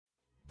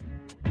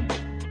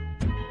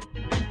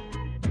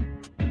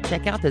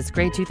Check out this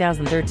great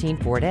 2013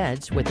 Ford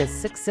Edge with a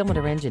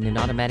 6-cylinder engine and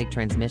automatic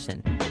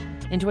transmission.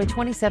 Enjoy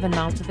 27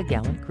 miles to the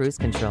gallon, cruise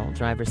control,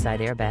 driver's side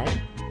airbag,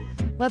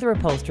 leather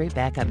upholstery,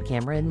 backup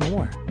camera, and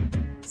more.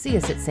 See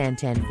us at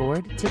Santan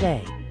Ford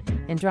today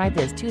and drive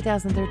this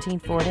 2013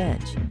 Ford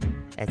Edge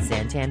at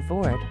Santan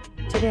Ford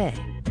today.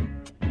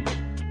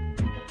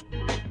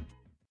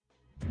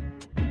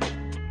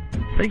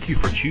 Thank you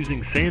for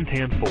choosing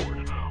Santan Ford.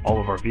 All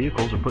of our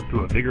vehicles are put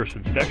through a vigorous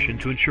inspection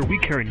to ensure we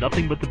carry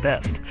nothing but the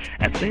best.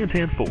 At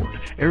Santan Ford,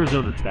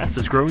 Arizona's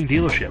fastest growing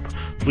dealership.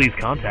 Please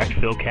contact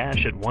Phil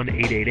Cash at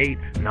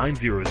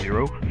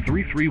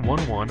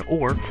 1-888-900-3311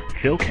 or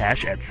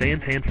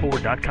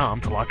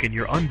philcash@santanford.com to lock in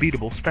your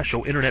unbeatable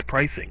special internet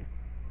pricing.